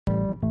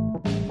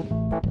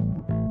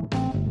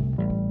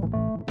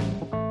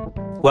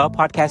Well,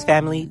 podcast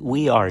family,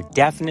 we are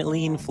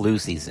definitely in flu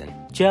season.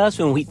 Just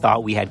when we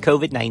thought we had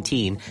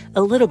COVID-19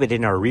 a little bit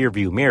in our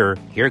rearview mirror,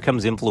 here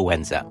comes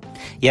influenza.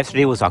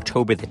 Yesterday was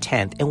October the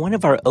 10th, and one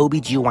of our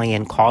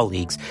OBGYN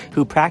colleagues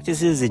who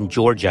practices in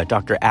Georgia,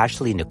 Dr.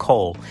 Ashley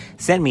Nicole,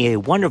 sent me a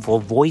wonderful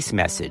voice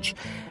message.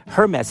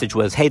 Her message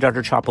was, hey,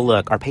 Dr. Chapa,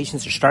 look, our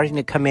patients are starting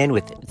to come in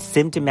with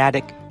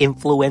symptomatic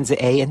influenza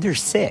A and they're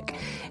sick.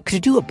 Could you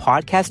do a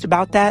podcast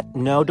about that?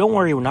 No, don't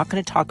worry. We're not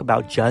going to talk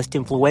about just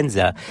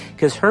influenza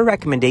because her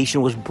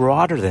recommendation was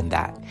broader than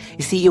that.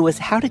 You see, it was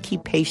how to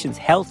keep patients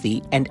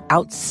healthy and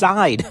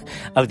outside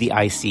of the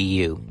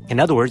ICU. In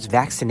other words,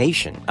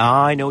 vaccination.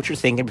 I know what you're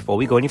thinking before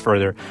we go any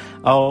further.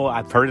 Oh,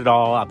 I've heard it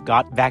all. I've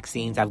got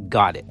vaccines. I've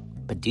got it.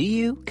 But do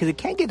you? Because it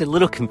can get a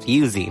little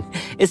confusing,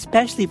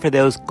 especially for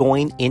those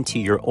going into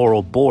your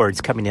oral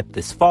boards coming up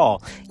this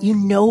fall. You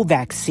know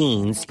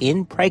vaccines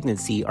in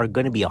pregnancy are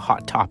going to be a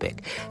hot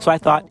topic. So I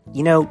thought,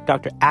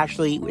 Dr.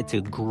 Ashley, it's a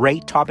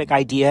great topic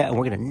idea, and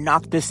we're going to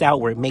knock this out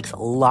where it makes a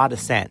lot of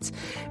sense.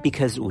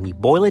 Because when you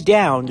boil it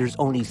down, there's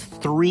only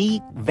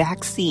 3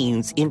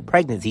 vaccines in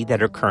pregnancy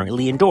that are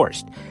currently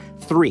endorsed.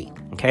 3,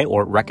 okay,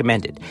 or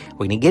recommended.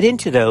 We're going to get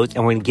into those,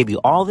 and we're going to give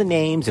you all the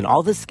names and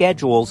all the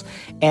schedules.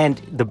 And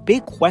the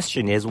big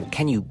question is,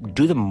 can you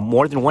do them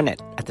more than one at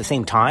the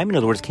same time? In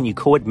other words, can you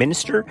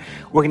co-administer?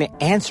 We're going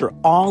to answer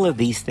all of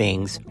these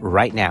things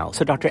right now.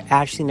 So Dr.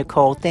 Ashley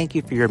Nicole, thank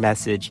you for your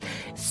message.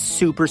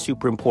 Super,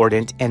 super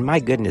important. And my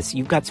goodness,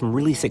 you've got some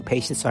really sick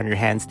patients on your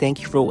hands.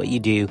 Thank you for what you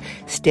do.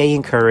 Stay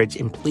encouraged,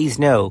 and please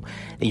know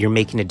that you're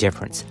making a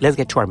difference. Let's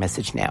get to our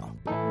message now.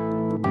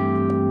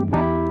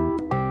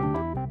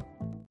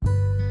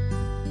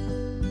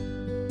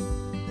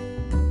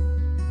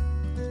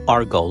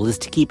 Our goal is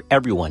to keep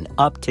everyone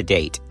up to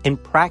date in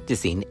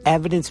practicing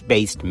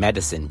evidence-based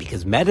medicine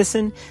because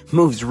medicine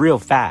moves real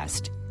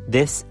fast.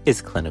 This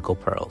is Clinical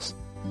Pearls.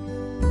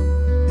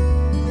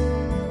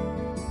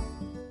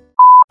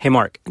 Hey,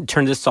 Mark,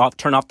 turn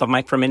off the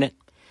mic for a minute.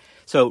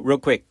 So real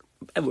quick,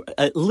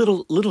 a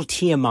little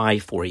TMI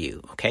for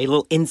you, okay?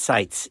 Little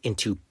insights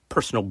into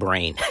personal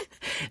brain.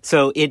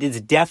 So it is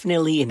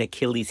definitely an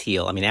Achilles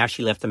heel. I mean,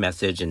 Ashley left the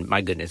message, and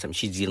my goodness,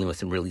 she's dealing with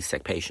some really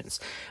sick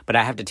patients. But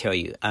I have to tell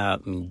you,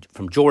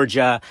 from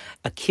Georgia,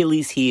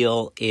 Achilles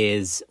heel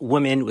is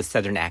women with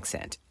Southern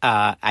accent.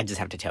 I just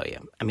have to tell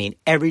you. I mean,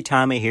 every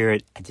time I hear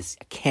it, I just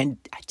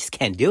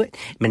can't do it.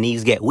 My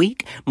knees get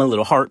weak. My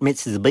little heart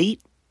misses a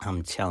beat.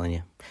 I'm telling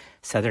you,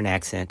 Southern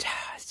accent,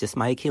 it's just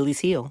my Achilles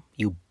heel.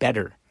 You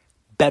better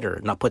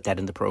not put that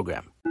in the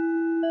program.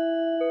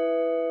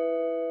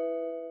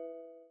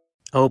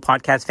 Oh,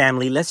 podcast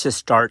family, let's just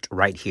start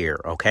right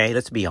here, okay?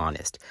 Let's be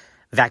honest.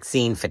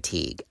 Vaccine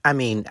fatigue. I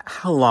mean,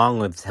 how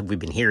long have we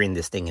been hearing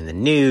this thing in the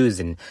news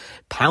and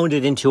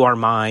pounded into our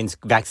minds?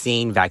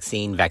 Vaccine,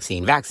 vaccinate.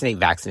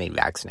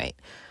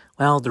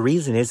 Well, the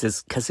reason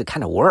is because it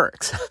kind of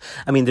works.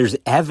 I mean, there's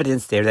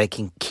evidence there that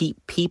can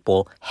keep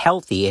people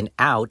healthy and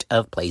out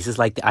of places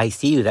like the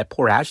ICU that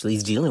poor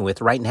Ashley's dealing with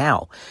right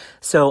now.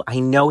 So I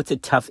know it's a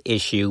tough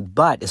issue,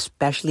 but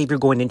especially if you're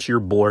going into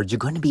your boards, you're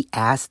going to be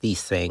asked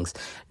these things,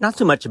 not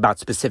so much about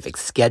specific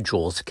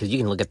schedules, because you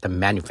can look at the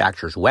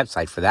manufacturer's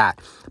website for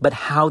that, but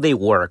how they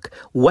work,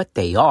 what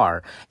they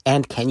are,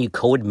 and can you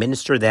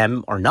co-administer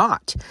them or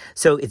not?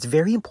 So it's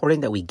very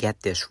important that we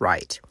get this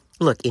right.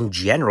 Look, in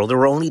general, there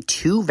were only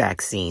 2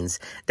 vaccines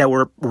that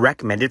were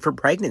recommended for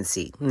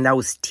pregnancy. And that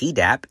was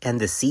TDaP and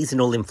the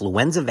seasonal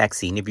influenza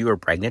vaccine if you were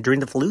pregnant during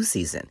the flu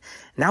season.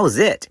 And that was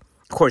it.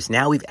 Of course,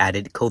 now we've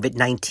added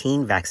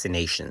COVID-19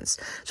 vaccinations.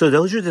 So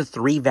those are the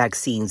 3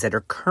 vaccines that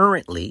are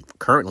currently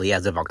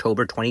as of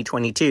October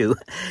 2022,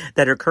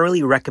 that are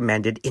currently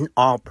recommended in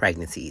all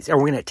pregnancies. And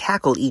we're going to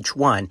tackle each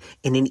one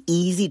in an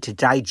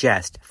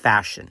easy-to-digest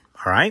fashion.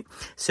 All right?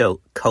 So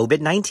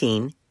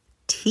COVID-19,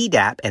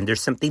 TDaP, and there's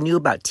something new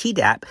about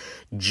TDaP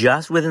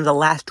just within the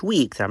last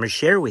week that I'm going to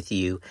share with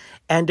you,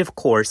 and of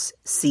course,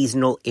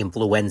 seasonal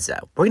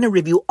influenza. We're going to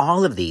review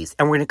all of these,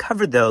 and we're going to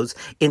cover those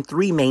in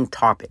 3 main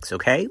topics,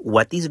 okay?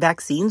 What these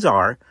vaccines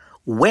are,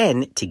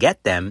 when to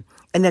get them,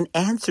 and then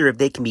answer if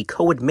they can be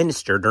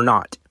co-administered or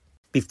not.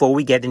 Before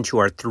we get into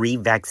our 3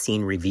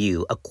 vaccine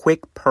review, a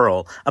quick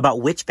pearl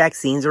about which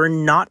vaccines are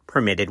not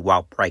permitted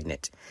while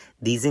pregnant.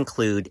 These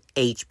include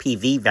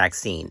HPV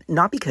vaccine,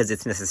 not because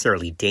it's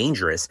necessarily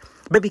dangerous,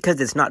 but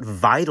because it's not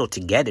vital to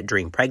get it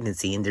during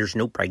pregnancy and there's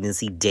no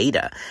pregnancy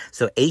data.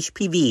 So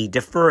HPV,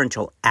 defer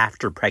until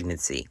after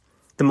pregnancy.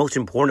 The most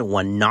important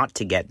one not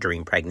to get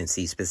during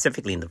pregnancy,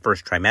 specifically in the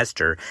first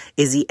trimester,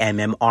 is the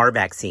MMR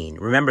vaccine.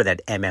 Remember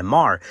that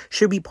MMR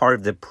should be part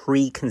of the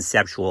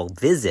preconceptual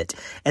visit,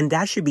 and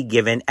that should be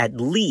given at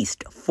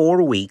least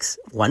 4 weeks,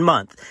 1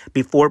 month,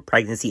 before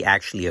pregnancy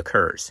actually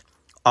occurs.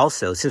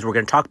 Also, since we're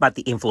going to talk about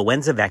the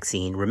influenza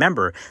vaccine,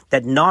 remember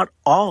that not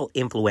all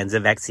influenza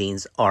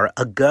vaccines are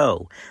a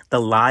go.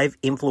 The live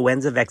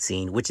influenza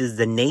vaccine, which is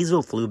the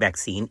nasal flu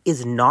vaccine,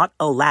 is not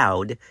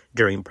allowed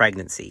during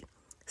pregnancy.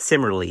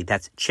 Similarly,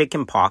 that's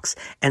chickenpox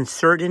and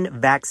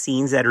certain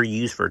vaccines that are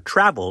used for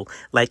travel,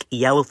 like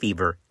yellow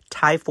fever,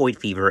 typhoid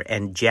fever,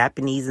 and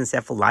Japanese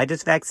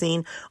encephalitis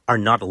vaccine are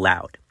not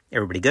allowed.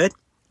 Everybody good?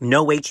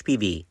 No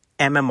HPV,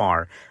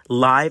 MMR,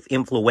 live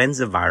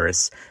influenza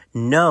virus,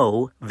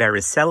 no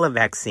varicella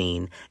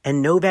vaccine,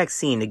 and no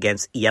vaccine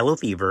against yellow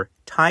fever,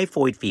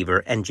 typhoid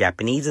fever, and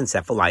Japanese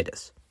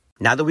encephalitis.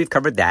 Now that we've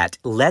covered that,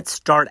 let's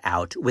start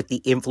out with the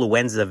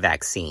influenza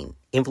vaccine.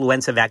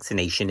 Influenza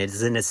vaccination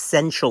is an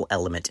essential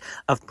element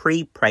of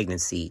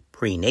pre-pregnancy,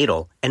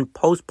 prenatal, and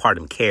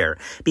postpartum care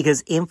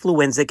because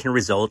influenza can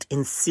result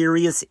in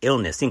serious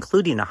illness,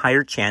 including a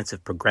higher chance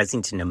of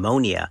progressing to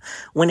pneumonia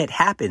when it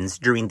happens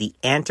during the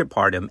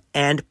antepartum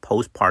and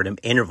postpartum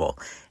interval.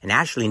 And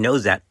Ashley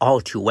knows that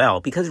all too well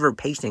because of her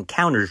patient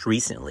encounters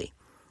recently.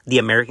 The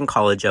American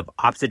College of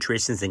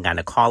Obstetricians and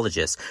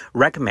Gynecologists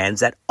recommends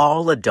that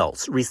all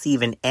adults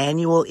receive an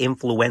annual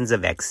influenza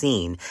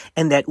vaccine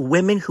and that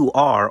women who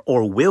are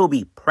or will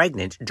be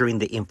pregnant during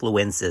the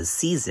influenza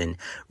season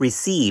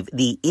receive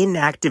the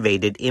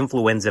inactivated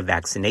influenza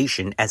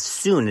vaccination as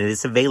soon as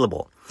it's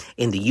available.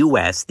 In the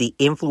U.S., the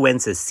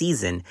influenza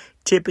season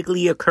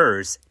typically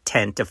occurs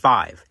 10 to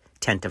 5.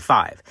 10 to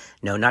 5.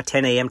 No, not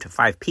 10 a.m. to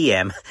 5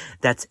 p.m.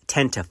 That's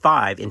 10 to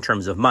 5 in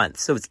terms of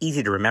months. So it's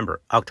easy to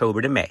remember.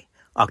 October to May.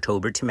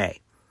 October to May.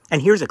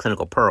 And here's a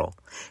clinical pearl.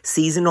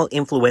 Seasonal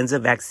influenza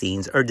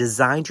vaccines are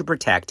designed to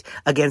protect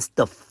against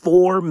the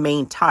 4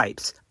 main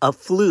types of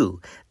flu.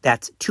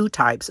 That's 2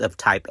 types of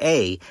type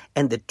A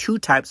and the 2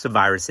 types of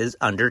viruses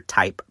under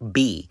type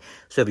B.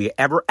 So if you're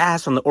ever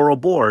asked on the oral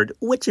board,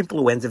 which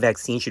influenza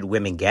vaccine should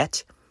women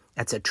get?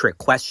 That's a trick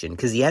question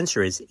because the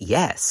answer is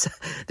yes.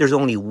 There's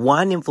only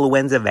one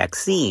influenza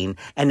vaccine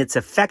and it's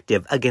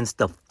effective against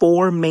the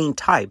 4 main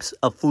types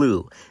of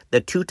flu,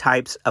 the 2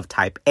 types of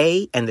type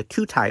A and the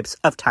 2 types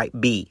of type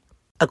B.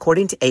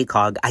 According to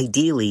ACOG,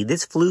 ideally,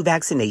 this flu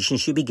vaccination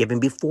should be given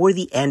before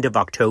the end of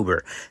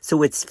October.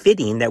 So it's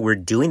fitting that we're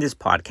doing this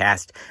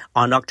podcast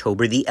on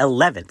October the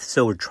 11th.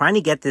 So we're trying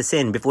to get this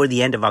in before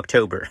the end of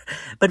October.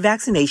 But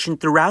vaccination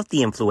throughout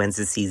the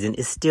influenza season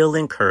is still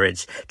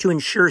encouraged to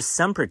ensure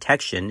some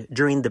protection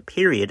during the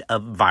period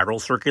of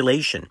viral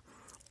circulation.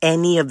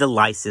 Any of the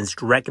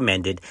licensed,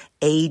 recommended,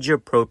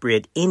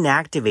 age-appropriate,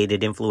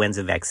 inactivated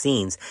influenza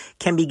vaccines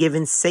can be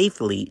given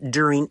safely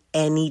during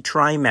any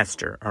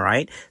trimester, all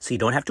right? So you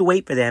don't have to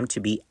wait for them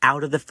to be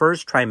out of the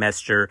first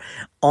trimester.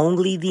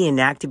 Only the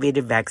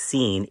inactivated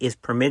vaccine is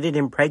permitted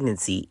in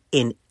pregnancy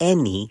in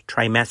any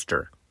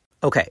trimester.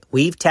 Okay,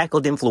 we've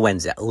tackled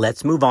influenza.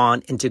 Let's move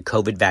on into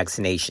COVID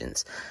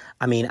vaccinations.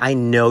 I mean, I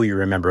know you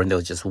remember when there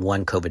was just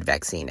one COVID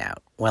vaccine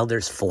out. Well,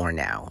 there's 4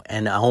 now.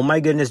 And oh my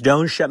goodness,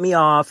 don't shut me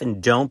off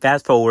and don't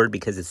fast forward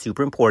because it's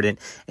super important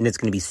and it's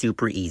going to be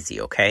super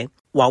easy, okay?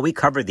 While we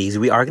cover these,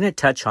 we are going to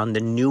touch on the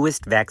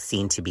newest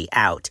vaccine to be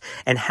out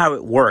and how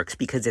it works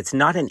because it's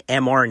not an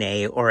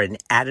mRNA or an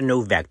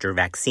adenovector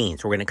vaccine.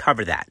 So we're going to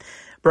cover that.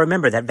 But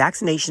remember that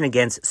vaccination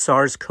against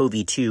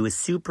SARS-CoV-2 is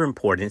super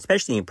important,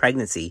 especially in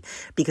pregnancy,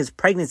 because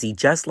pregnancy,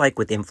 just like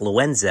with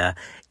influenza,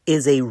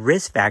 is a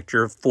risk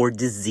factor for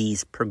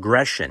disease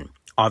progression.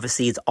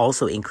 Obviously, it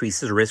also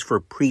increases risk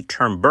for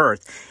preterm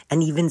birth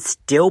and even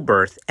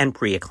stillbirth and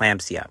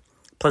preeclampsia.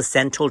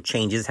 Placental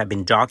changes have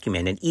been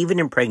documented even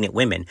in pregnant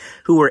women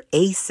who were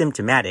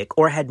asymptomatic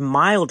or had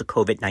mild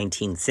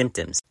COVID-19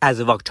 symptoms. As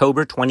of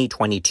October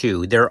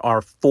 2022, there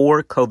are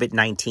 4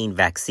 COVID-19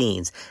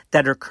 vaccines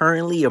that are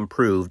currently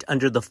approved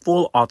under the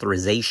full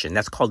authorization.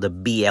 That's called a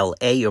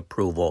BLA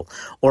approval,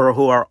 or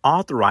who are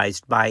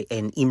authorized by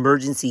an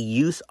emergency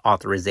use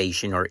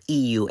authorization, or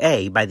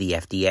EUA, by the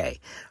FDA.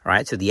 All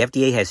right, so the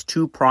FDA has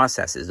 2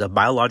 processes, a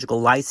biological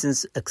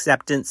license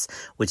acceptance,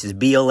 which is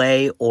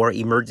BLA, or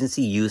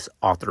emergency use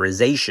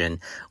authorization,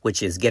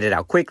 which is get it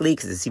out quickly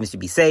because it seems to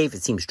be safe,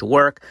 it seems to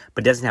work,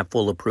 but doesn't have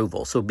full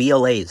approval. So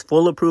BLA is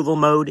full approval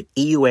mode,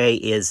 EUA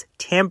is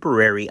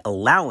temporary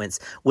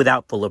allowance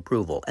without full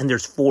approval, and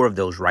there's 4 of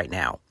those right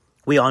now.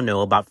 We all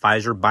know about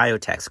Pfizer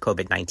BioNTech's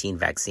COVID-19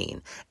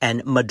 vaccine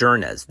and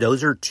Moderna's.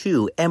 Those are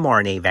 2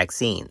 mRNA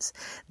vaccines.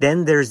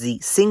 Then there's the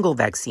single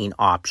vaccine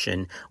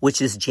option,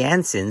 which is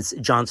Janssen's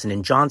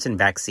Johnson & Johnson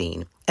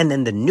vaccine. And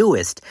then the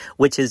newest,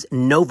 which is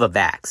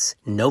Novavax.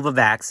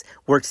 Novavax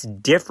works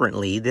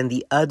differently than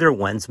the other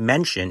ones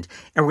mentioned,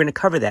 and we're going to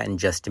cover that in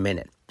just a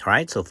minute. All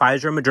right, so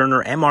Pfizer,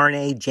 Moderna,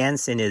 mRNA,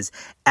 Janssen is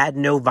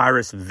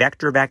adenovirus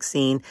vector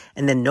vaccine,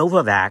 and then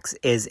Novavax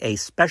is a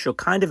special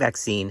kind of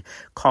vaccine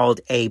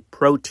called a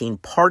protein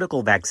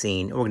particle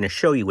vaccine. And we're going to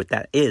show you what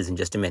that is in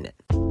just a minute.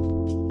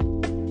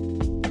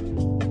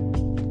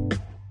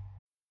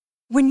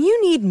 When you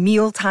need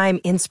mealtime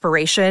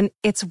inspiration,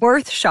 it's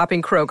worth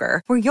shopping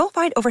Kroger, where you'll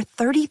find over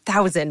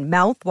 30,000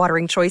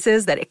 mouth-watering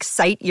choices that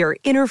excite your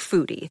inner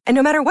foodie. And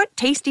no matter what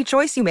tasty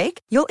choice you make,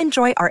 you'll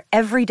enjoy our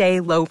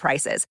everyday low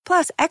prices,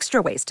 plus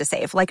extra ways to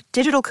save, like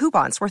digital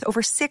coupons worth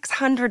over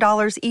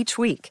 $600 each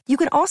week. You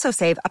can also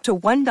save up to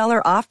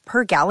 $1 off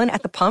per gallon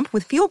at the pump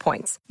with fuel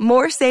points.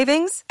 More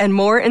savings and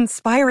more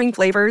inspiring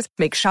flavors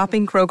make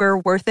shopping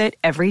Kroger worth it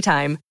every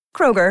time.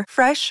 Kroger,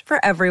 fresh for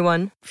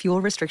everyone.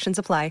 Fuel restrictions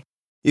apply.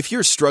 If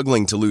you're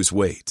struggling to lose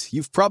weight,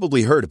 you've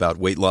probably heard about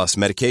weight loss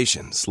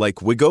medications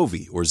like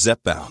Wegovy or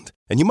Zepbound,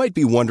 And you might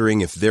be wondering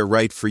if they're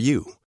right for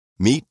you.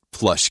 Meet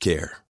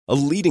PlushCare, a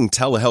leading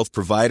telehealth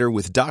provider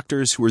with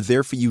doctors who are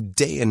there for you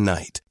day and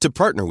night to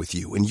partner with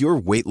you in your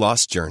weight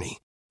loss journey.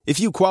 If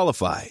you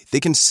qualify, they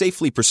can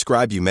safely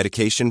prescribe you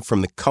medication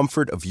from the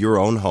comfort of your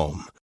own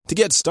home. To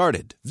get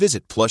started,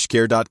 visit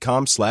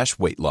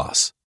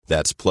plushcare.com/weight-loss.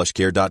 That's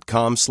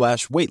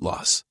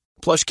plushcare.com/weight-loss.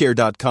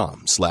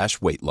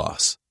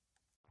 plushcare.com/weight-loss.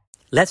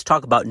 Let's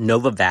talk about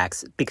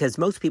Novavax because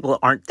most people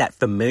aren't that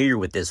familiar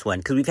with this one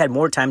because we've had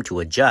more time to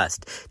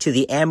adjust to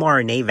the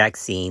mRNA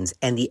vaccines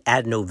and the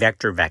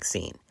adenovector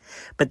vaccine.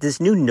 But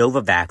this new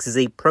Novavax is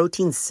a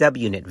protein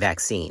subunit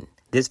vaccine.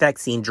 This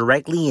vaccine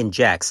directly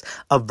injects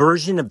a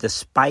version of the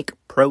spike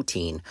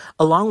protein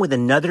along with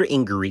another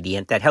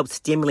ingredient that helps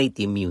stimulate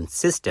the immune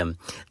system,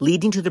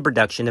 leading to the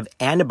production of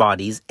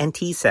antibodies and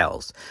T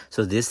cells.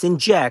 So this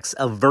injects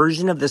a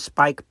version of the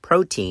spike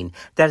protein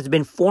that has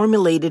been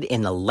formulated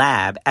in a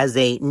lab as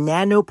a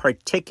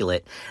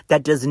nanoparticulate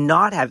that does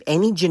not have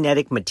any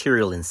genetic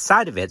material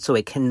inside of it, so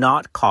it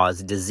cannot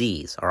cause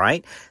disease, all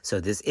right? So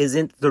this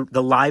isn't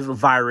the live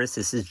virus.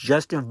 This is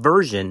just a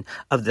version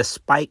of the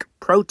spike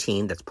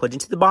protein that's put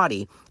into the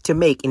body to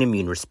make an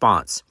immune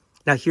response.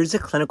 Now, here's a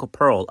clinical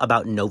pearl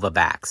about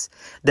Novavax.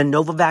 The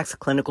Novavax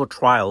clinical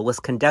trial was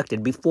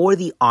conducted before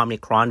the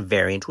Omicron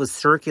variant was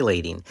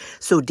circulating,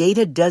 so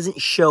data doesn't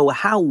show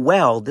how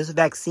well this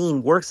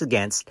vaccine works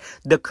against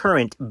the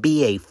current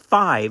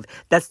BA.5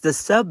 that's the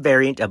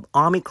subvariant of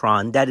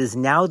Omicron that is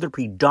now the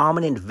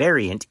predominant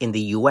variant in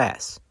the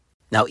U.S.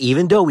 Now,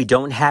 even though we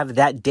don't have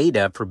that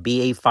data for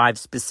BA.5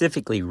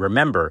 specifically,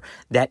 remember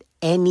that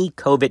any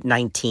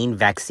COVID-19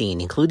 vaccine,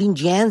 including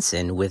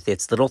Janssen with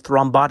its little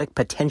thrombotic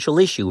potential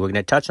issue, we're going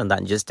to touch on that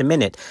in just a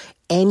minute,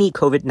 any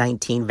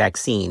COVID-19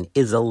 vaccine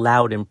is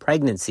allowed in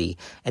pregnancy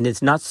and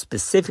it's not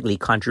specifically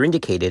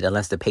contraindicated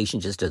unless the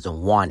patient just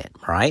doesn't want it,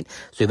 all right?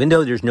 So even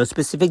though there's no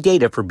specific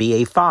data for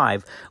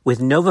BA.5, with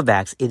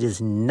Novavax, it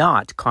is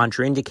not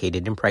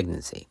contraindicated in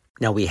pregnancy.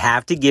 Now, we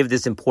have to give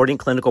this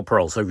important clinical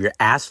pearl. So if you're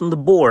asked from the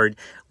board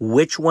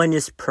which one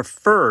is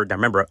preferred, now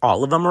remember,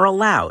 all of them are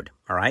allowed,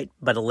 all right?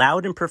 But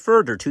allowed and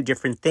preferred are two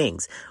different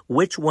things.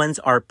 Which ones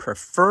are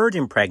preferred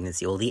in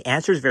pregnancy? Well, the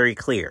answer is very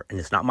clear, and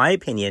it's not my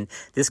opinion.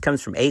 This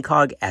comes from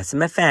ACOG,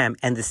 SMFM,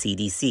 and the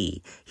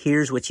CDC.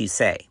 Here's what you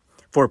say.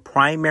 For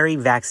primary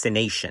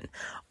vaccination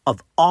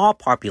of all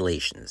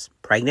populations,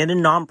 pregnant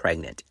and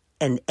non-pregnant,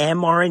 an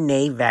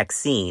mRNA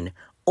vaccine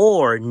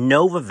or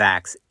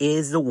Novavax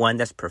is the one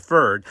that's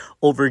preferred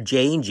over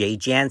J&J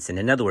Janssen.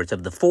 In other words,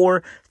 of the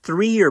 4,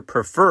 3 are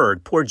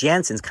preferred. Poor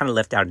Janssen's kind of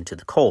left out into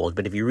the cold.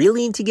 But if you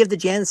really need to give the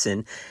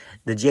Janssen,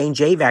 the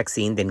J&J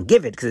vaccine, then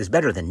give it because it's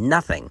better than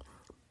nothing.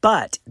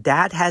 But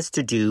that has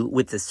to do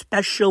with the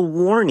special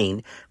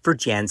warning for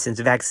Janssen's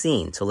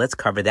vaccine. So let's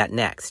cover that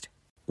next.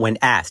 When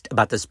asked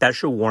about the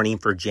special warning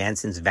for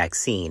Janssen's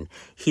vaccine,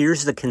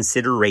 here's the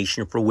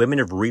consideration for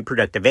women of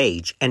reproductive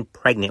age and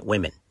pregnant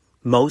women.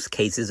 Most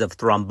cases of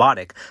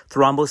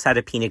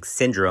thrombocytopenic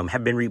syndrome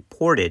have been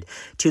reported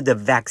to the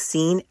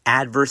Vaccine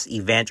Adverse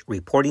Event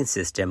Reporting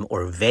System,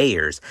 or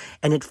VAERS,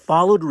 and it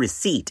followed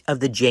receipt of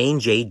the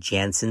J&J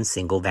Janssen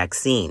single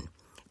vaccine.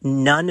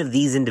 None of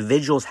these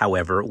individuals,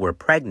 however, were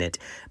pregnant,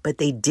 but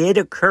they did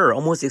occur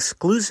almost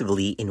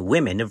exclusively in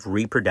women of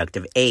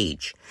reproductive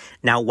age.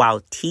 Now,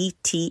 while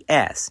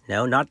TTS,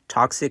 no, not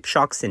toxic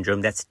shock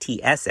syndrome, that's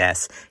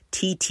TSS,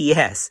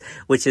 TTS,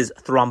 which is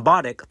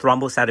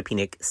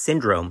thrombocytopenic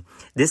syndrome,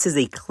 this is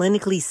a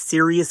clinically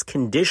serious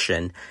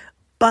condition,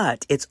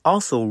 but it's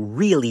also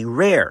really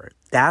rare.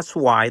 That's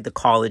why the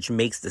college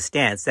makes the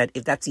stance that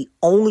if that's the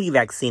only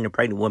vaccine a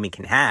pregnant woman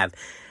can have,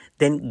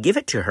 then give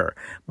it to her.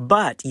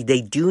 But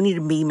they do need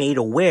to be made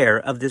aware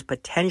of this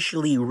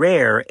potentially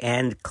rare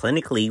and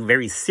clinically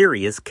very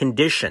serious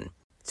condition.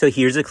 So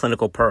here's a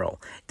clinical pearl.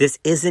 This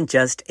isn't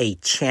just a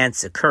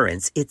chance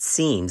occurrence. It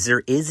seems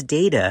there is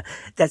data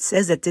that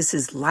says that this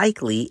is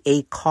likely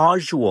a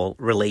causal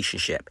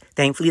relationship.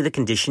 Thankfully, the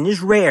condition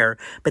is rare,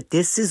 but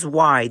this is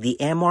why the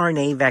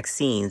mRNA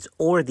vaccines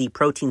or the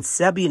protein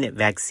subunit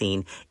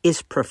vaccine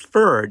is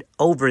preferred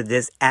over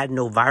this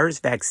adenovirus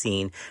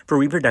vaccine for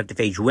reproductive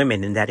age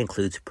women, and that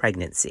includes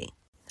pregnancy.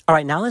 All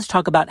right, now let's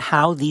talk about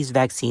how these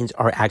vaccines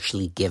are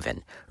actually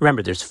given.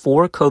 Remember, there's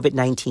 4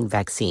 COVID-19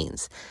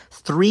 vaccines.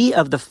 3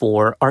 of the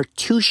 4 are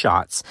 2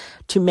 shots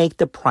to make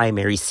the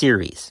primary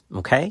series,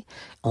 okay?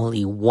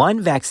 Only 1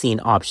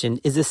 vaccine option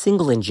is a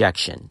single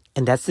injection,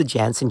 and that's the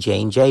Janssen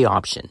J&J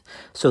option.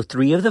 So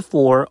 3 of the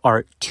 4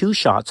 are 2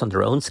 shots on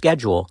their own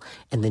schedule,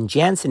 and then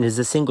Janssen is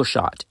a single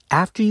shot.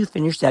 After you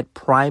finish that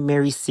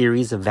primary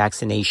series of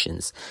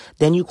vaccinations,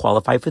 then you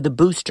qualify for the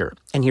booster.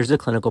 And here's the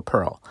clinical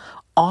pearl.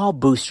 All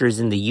boosters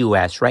in the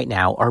U.S. right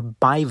now are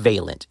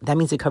bivalent. That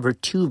means they cover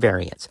 2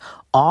 variants.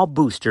 All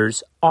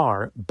boosters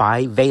are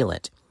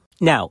bivalent.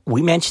 Now,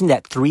 we mentioned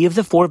that 3 of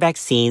the 4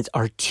 vaccines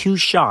are 2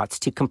 shots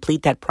to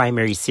complete that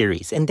primary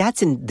series, and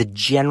that's in the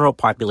general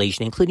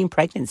population, including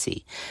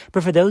pregnancy.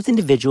 But for those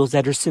individuals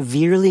that are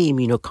severely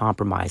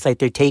immunocompromised, like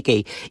they take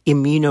a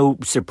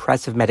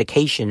immunosuppressive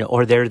medication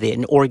or they're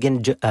an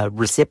organ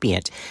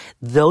recipient,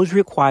 those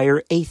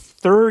require a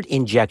 3rd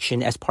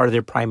injection as part of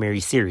their primary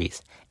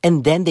series,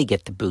 and then they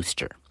get the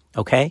booster.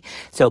 Okay?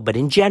 But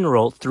in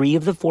general, 3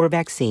 of the 4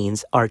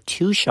 vaccines are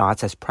 2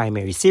 shots as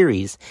primary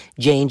series.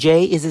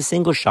 J&J is a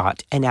single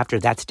shot, and after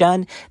that's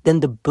done,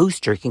 then the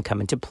booster can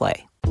come into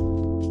play.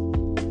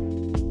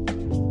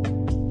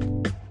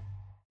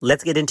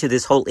 Let's get into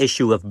this whole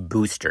issue of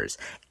boosters.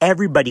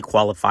 Everybody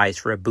qualifies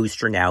for a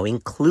booster now,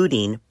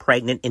 including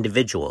pregnant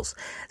individuals.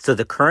 So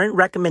the current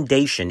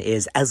recommendation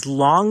is as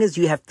long as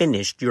you have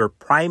finished your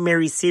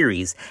primary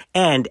series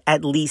and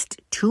at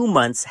least 2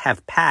 months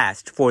have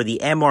passed for the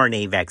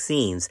mRNA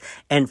vaccines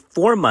and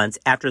 4 months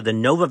after the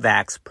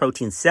Novavax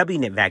protein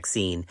subunit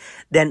vaccine,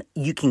 then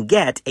you can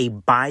get a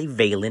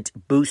bivalent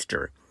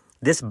booster.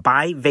 This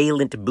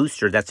bivalent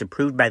booster that's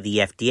approved by the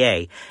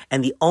FDA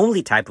and the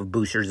only type of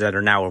boosters that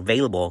are now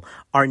available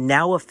are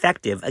now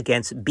effective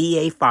against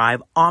BA.5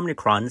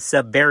 Omicron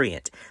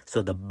subvariant.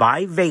 So the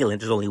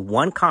bivalent is only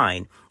one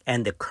kind,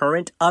 and the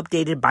current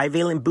updated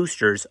bivalent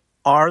boosters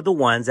are the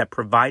ones that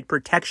provide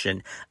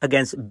protection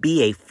against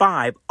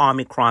BA.5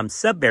 Omicron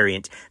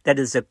subvariant that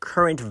is a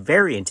current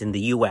variant in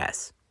the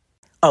U.S.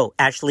 Oh,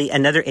 actually,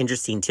 another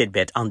interesting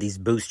tidbit on these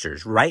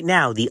boosters. Right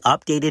now, the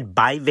updated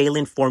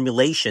bivalent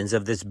formulations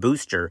of this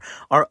booster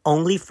are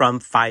only from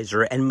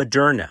Pfizer and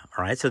Moderna,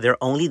 all right? So they're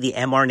only the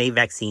mRNA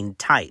vaccine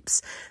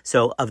types.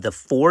 So of the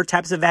 4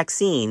 types of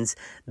vaccines,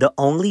 the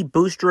only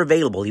booster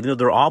available, even though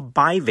they're all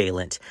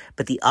bivalent,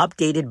 but the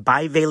updated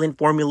bivalent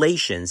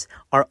formulations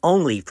are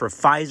only for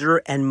Pfizer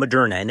and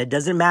Moderna. And it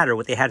doesn't matter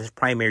what they had as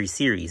primary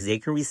series. They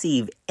can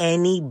receive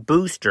any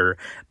booster,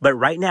 but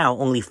right now,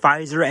 only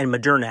Pfizer and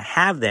Moderna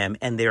have them,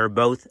 and they are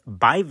both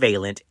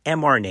bivalent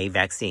mRNA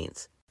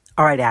vaccines.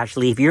 All right,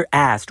 Ashley, if you're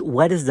asked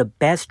what is the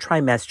best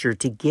trimester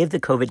to give the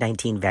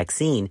COVID-19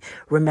 vaccine,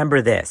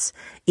 remember this.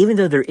 Even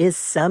though there is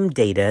some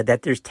data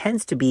that there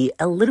tends to be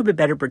a little bit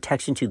better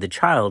protection to the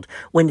child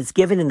when it's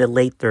given in the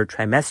late 3rd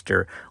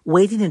trimester,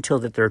 waiting until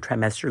the 3rd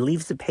trimester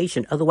leaves the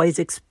patient otherwise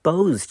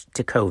exposed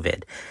to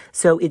COVID.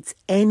 So it's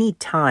any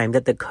time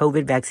that the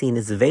COVID vaccine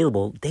is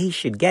available, they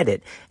should get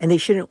it, and they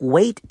shouldn't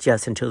wait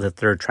just until the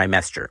 3rd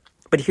trimester.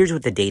 But here's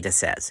what the data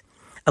says.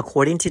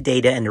 According to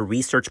data in a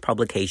research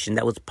publication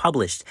that was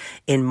published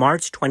in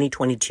March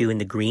 2022 in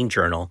the Green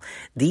Journal,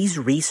 these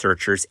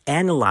researchers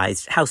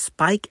analyzed how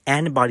spike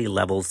antibody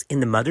levels in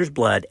the mother's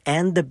blood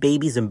and the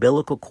baby's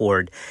umbilical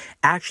cord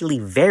actually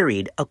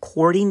varied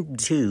according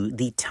to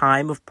the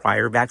time of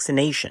prior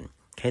vaccination.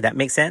 Okay, that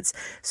makes sense?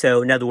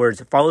 So in other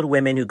words, followed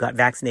women who got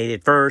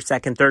vaccinated 1st,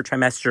 2nd, 3rd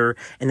trimester,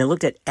 and then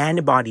looked at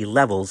antibody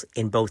levels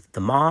in both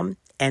the mom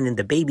and in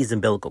the baby's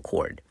umbilical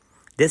cord.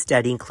 This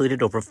study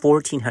included over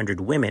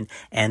 1,400 women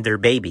and their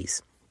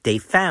babies. They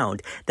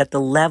found that the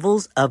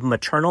levels of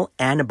maternal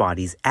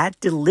antibodies at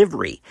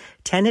delivery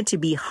tended to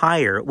be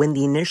higher when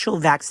the initial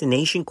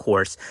vaccination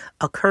course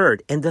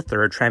occurred in the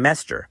 3rd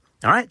trimester.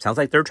 All right, sounds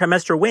like 3rd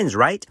trimester wins,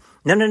 right?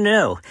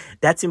 No.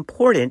 That's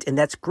important and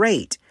that's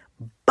great.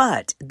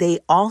 But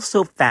they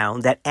also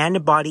found that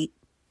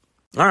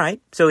all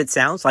right, so it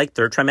sounds like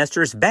 3rd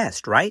trimester is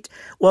best, right?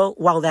 Well,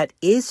 while that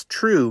is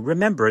true,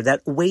 remember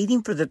that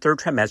waiting for the 3rd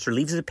trimester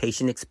leaves the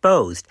patient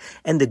exposed.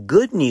 And the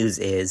good news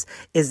is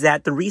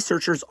that the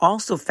researchers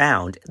also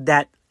found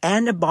that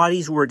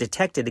antibodies were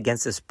detected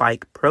against the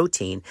spike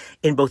protein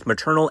in both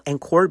maternal and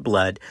cord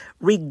blood,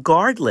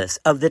 regardless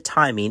of the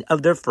timing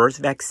of their first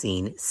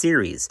vaccine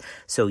series.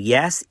 So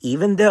yes,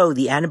 even though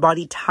the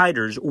antibody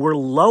titers were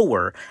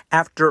lower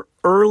after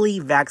early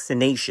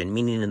vaccination,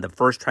 meaning in the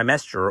 1st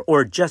trimester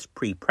or just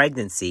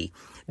pre-pregnancy,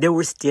 they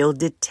were still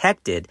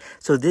detected.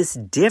 So this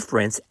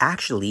difference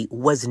actually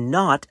was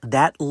not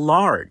that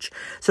large.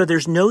 So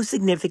there's no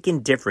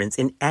significant difference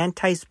in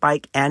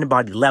anti-spike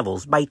antibody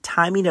levels by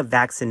timing of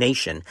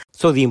vaccination.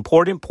 So the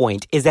important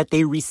point is that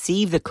they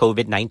receive the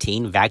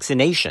COVID-19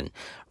 vaccination.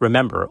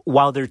 Remember,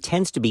 while there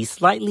tends to be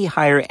slightly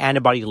higher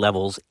antibody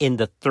levels in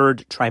the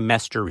 3rd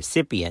trimester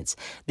recipients,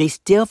 they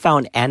still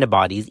found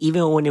antibodies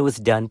even when it was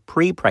done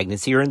pre-pregnancy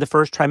or in the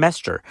 1st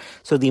trimester.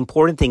 So the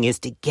important thing is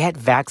to get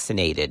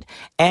vaccinated.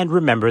 And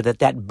remember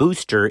that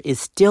booster is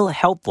still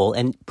helpful,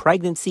 and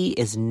pregnancy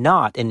is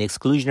not an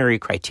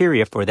exclusionary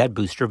criteria for that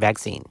booster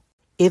vaccine.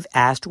 If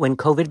asked when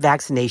COVID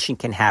vaccination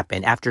can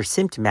happen after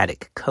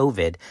symptomatic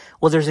COVID,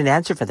 well, there's an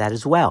answer for that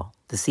as well.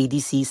 The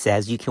CDC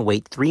says you can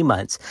wait 3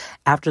 months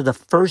after the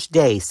first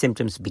day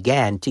symptoms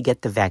began to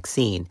get the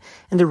vaccine.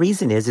 And the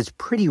reason is it's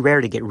pretty rare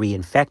to get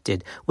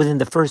reinfected within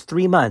the first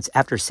 3 months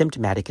after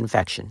symptomatic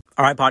infection.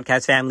 All right,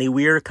 podcast family,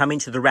 we're coming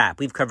to the wrap.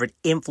 We've covered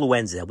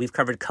influenza. We've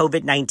covered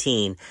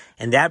COVID-19.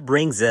 And that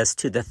brings us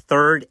to the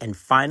 3rd and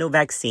final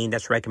vaccine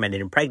that's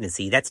recommended in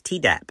pregnancy. That's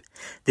TDaP.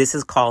 This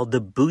is called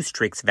the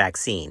Boostrix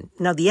vaccine.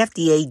 Now, the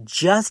FDA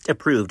just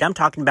approved, I'm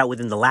talking about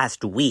within the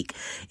last week,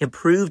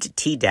 approved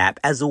TDaP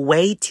as a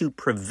way to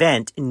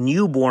prevent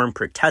newborn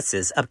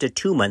pertussis up to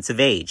 2 months of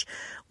age,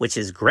 which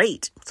is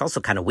great. It's also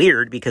kind of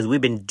weird because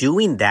we've been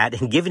doing that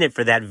and giving it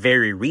for that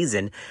very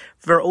reason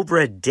for over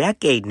a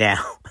decade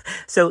now.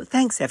 So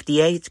thanks,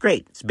 FDA. It's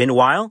great. It's been a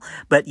while.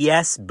 But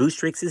yes,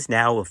 Boostrix is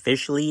now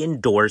officially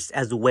endorsed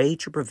as a way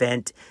to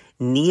prevent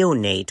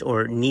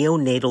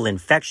neonatal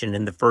infection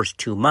in the first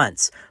 2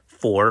 months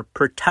for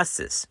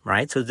pertussis,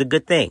 right? So it's a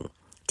good thing.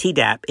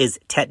 TDaP is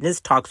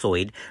tetanus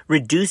toxoid,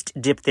 reduced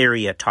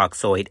diphtheria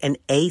toxoid, and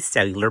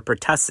acellular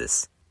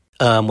pertussis.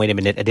 Wait a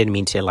minute. I didn't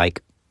mean to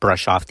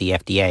brush off the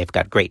FDA. I've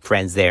got great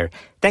friends there.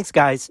 Thanks,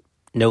 guys.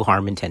 No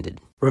harm intended.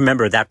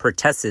 Remember that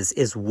pertussis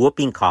is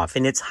whooping cough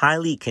and it's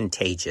highly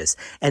contagious,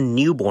 and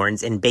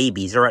newborns and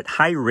babies are at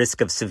high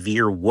risk of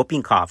severe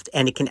whooping cough,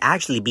 and it can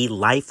actually be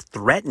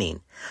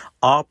life-threatening.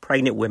 All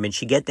pregnant women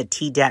should get the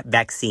TDaP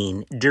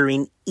vaccine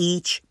during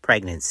each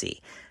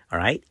pregnancy. All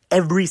right?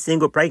 Every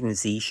single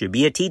pregnancy should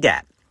be a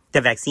TDaP.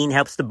 The vaccine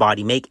helps the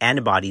body make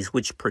antibodies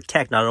which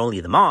protect not only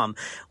the mom,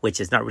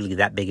 which is not really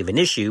that big of an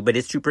issue, but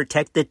it's to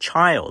protect the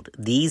child.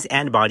 These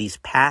antibodies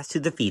pass to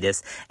the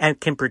fetus and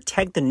can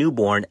protect the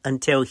newborn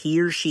until he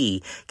or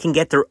she can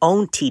get their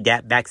own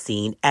TDaP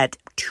vaccine at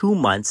 2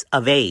 months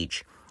of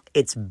age.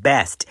 It's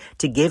best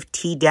to give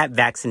TDaP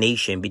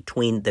vaccination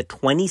between the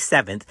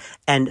 27th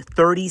and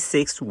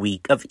 36th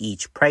week of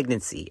each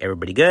pregnancy.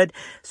 Everybody good?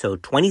 So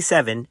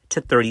 27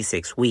 to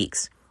 36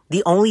 weeks.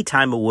 The only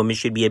time a woman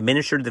should be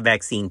administered the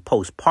vaccine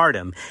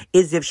postpartum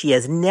is if she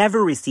has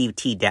never received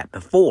TDaP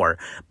before,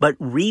 but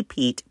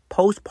repeat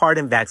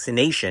postpartum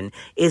vaccination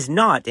is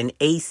not an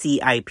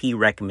ACIP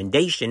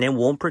recommendation and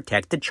won't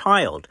protect the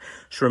child.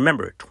 So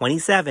remember,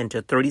 27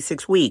 to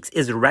 36 weeks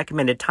is the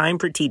recommended time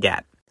for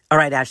TDaP. All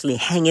right, Ashley,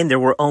 hang in there.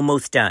 We're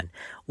almost done.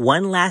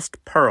 One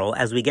last pearl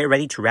as we get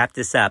ready to wrap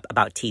this up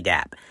about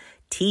TDaP.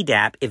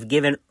 TDaP, if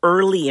given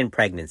early in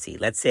pregnancy,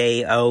 let's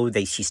say,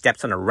 she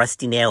steps on a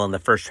rusty nail in the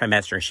first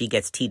trimester and she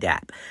gets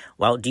TDaP.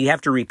 Well, do you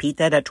have to repeat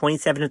that at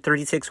 27 to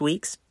 36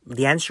 weeks?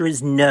 The answer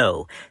is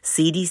no.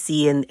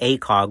 CDC and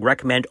ACOG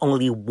recommend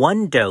only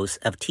 1 dose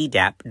of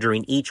TDaP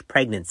during each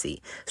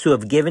pregnancy. So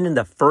if given in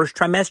the first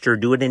trimester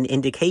due to an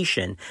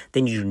indication,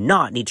 then you do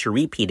not need to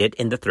repeat it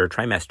in the third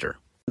trimester.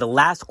 The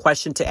last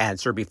question to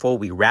answer before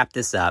we wrap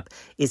this up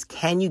is,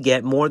 can you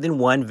get more than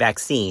one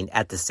vaccine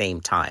at the same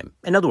time?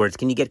 In other words,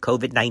 can you get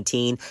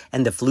COVID-19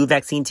 and the flu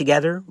vaccine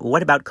together?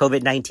 What about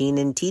COVID-19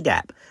 and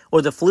TDaP,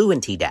 or the flu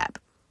and TDaP?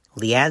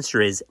 The answer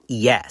is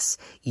yes.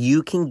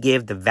 You can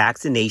give the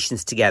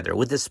vaccinations together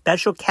with a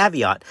special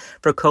caveat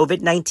for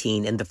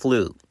COVID-19 and the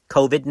flu.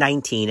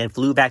 COVID-19 and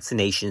flu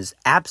vaccinations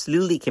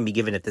absolutely can be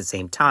given at the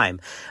same time,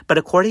 but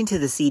according to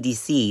the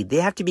CDC, they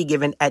have to be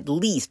given at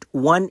least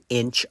 1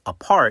 inch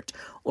apart,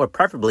 or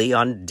preferably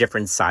on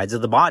different sides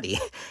of the body.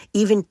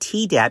 Even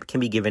TDaP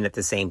can be given at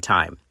the same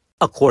time.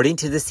 According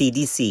to the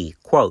CDC,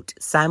 quote,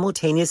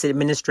 simultaneous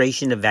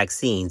administration of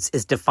vaccines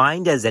is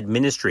defined as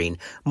administering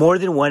more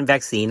than one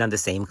vaccine on the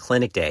same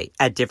clinic day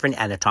at different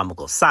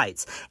anatomical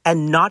sites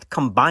and not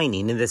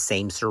combining in the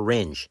same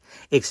syringe.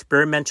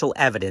 Experimental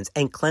evidence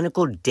and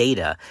clinical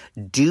data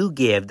do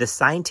give the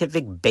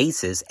scientific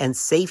basis and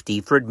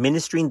safety for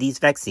administering these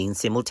vaccines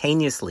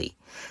simultaneously.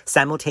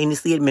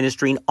 Simultaneously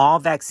administering all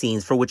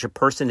vaccines for which a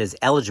person is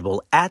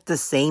eligible at the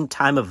same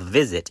time of a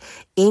visit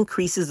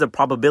increases the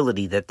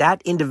probability that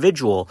that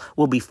individual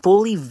will be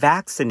fully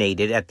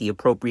vaccinated at the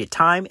appropriate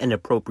time and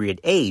appropriate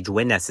age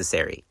when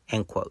necessary,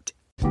 end quote.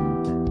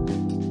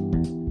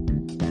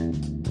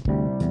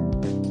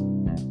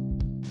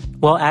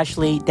 Well,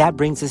 Ashley, that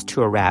brings us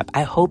to a wrap.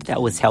 I hope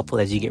that was helpful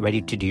as you get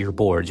ready to do your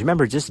boards.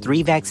 Remember, just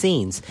 3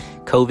 vaccines: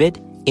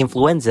 COVID,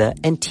 influenza,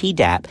 and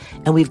TDaP,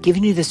 and we've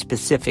given you the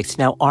specifics.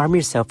 Now arm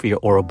yourself for your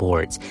oral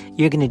boards.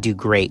 You're going to do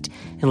great.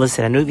 And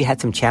listen, I know you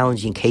had some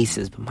challenging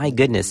cases, but my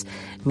goodness,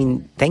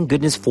 thank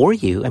goodness for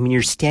you.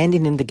 You're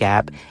standing in the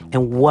gap,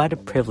 and what a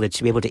privilege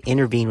to be able to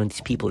intervene when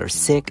these people are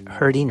sick,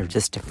 hurting, or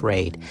just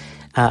afraid.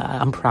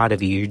 I'm proud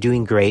of you. You're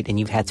doing great, and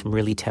you've had some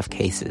really tough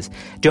cases.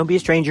 Don't be a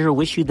stranger. I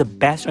wish you the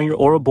best on your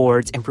oral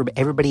boards. And for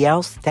everybody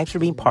else, thanks for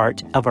being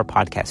part of our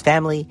podcast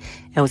family,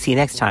 and we'll see you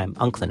next time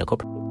on Clinical.